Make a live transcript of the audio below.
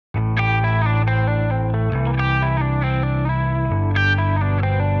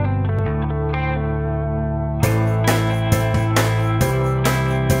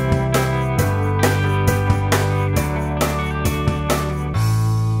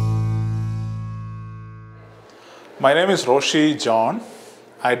My name is Roshy John.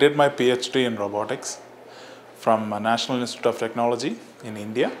 I did my PhD in robotics from National Institute of Technology in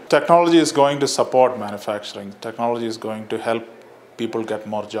India. Technology is going to support manufacturing. Technology is going to help people get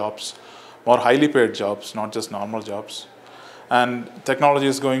more jobs, more highly paid jobs, not just normal jobs. And technology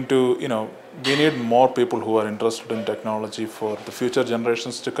is going to, we need more people who are interested in technology for the future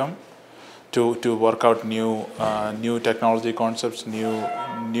generations to come, to work out new technology concepts,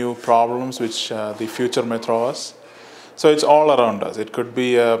 new problems which the future may throw us. So it's all around us. It could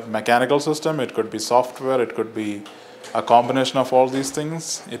be a mechanical system, it could be software, it could be a combination of all these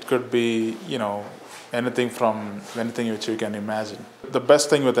things. It could be, anything which you can imagine. The best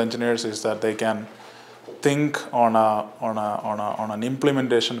thing with engineers is that they can think on an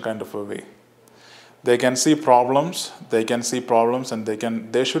implementation kind of a way. They can see problems, and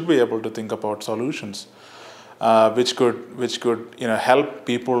they should be able to think about solutions, which could help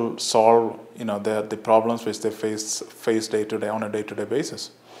people solve the problems which they face day to day on a day-to-day basis.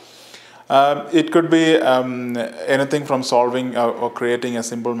 It could be anything from solving or creating a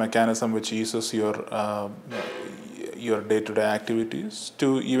simple mechanism which uses your day-to-day activities,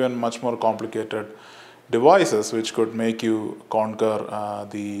 to even much more complicated devices which could make you conquer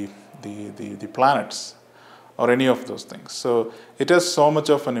the planets or any of those things. So it has so much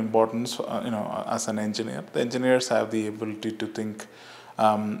of an importance, as an engineer. The engineers have the ability to think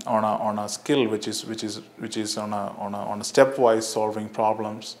on a skill which is on a stepwise solving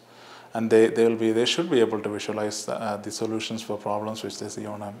problems, and they should be able to visualize the solutions for problems which they see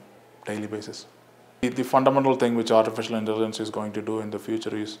on a daily basis. The fundamental thing which artificial intelligence is going to do in the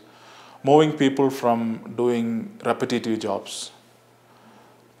future is moving people from doing repetitive jobs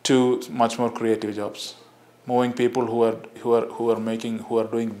to much more creative jobs. Moving people who are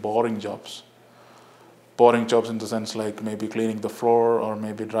doing boring jobs. Boring jobs in the sense like maybe cleaning the floor, or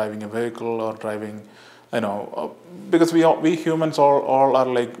maybe driving a vehicle, or driving, because we humans all are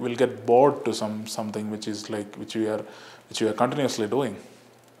like, will get bored to something which we are continuously doing.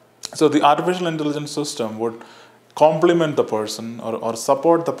 So the artificial intelligence system would complement the person or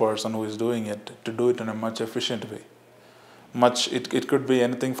support the person who is doing it to do it in a much efficient way. It could be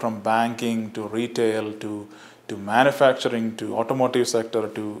anything from banking to retail to manufacturing to automotive sector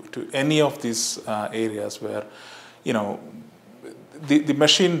to any of these areas where the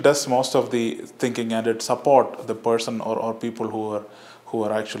machine does most of the thinking, and it support the person or people who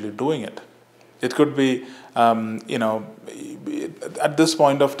are actually doing it. It could be at this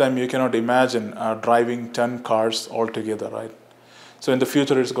point of time you cannot imagine driving 10 cars altogether, right? So in the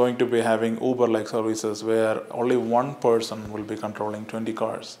future, it's going to be having Uber-like services where only one person will be controlling 20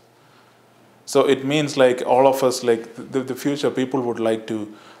 cars. So it means like all of us, like the future, people would like to,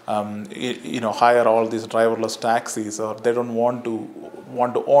 hire all these driverless taxis, or they don't want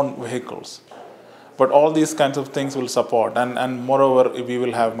to own vehicles. But all these kinds of things will support, and moreover, we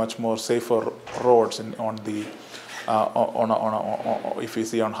will have much more safer roads if we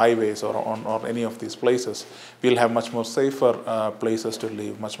see on highways or any of these places. We'll have much more safer places to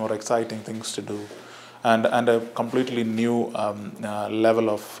live, much more exciting things to do, and a completely new level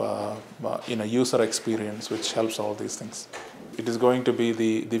of user experience which helps all these things. It is going to be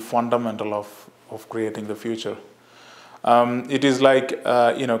the fundamental of creating the future. It is like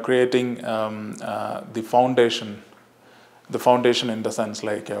creating the foundation in the sense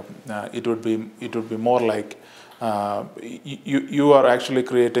like it would be more like you are actually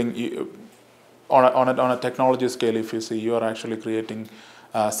creating on a technology scale. If you see, you are actually creating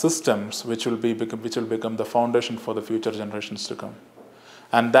systems which will become the foundation for the future generations to come,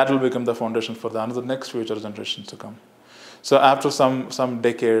 and that will become the foundation for the next future generations to come. So after some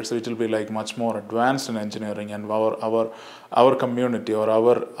decades, it will be like much more advanced in engineering, and our community, or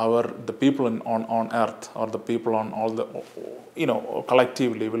the people on Earth, or the people on all the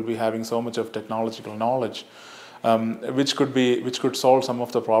collectively will be having so much of technological knowledge, which could solve some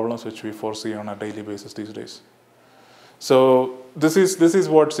of the problems which we foresee on a daily basis these days. So this is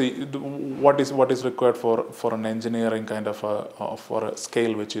what is required for an engineering kind of for a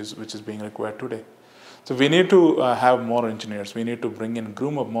scale which is being required today. So we need to have more engineers. We need to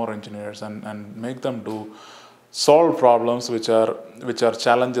groom up more engineers and make them solve problems which are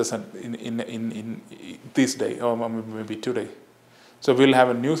challenges in this day, or maybe today. So we'll have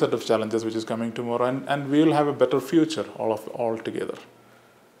a new set of challenges which is coming tomorrow, and we will have a better future all together.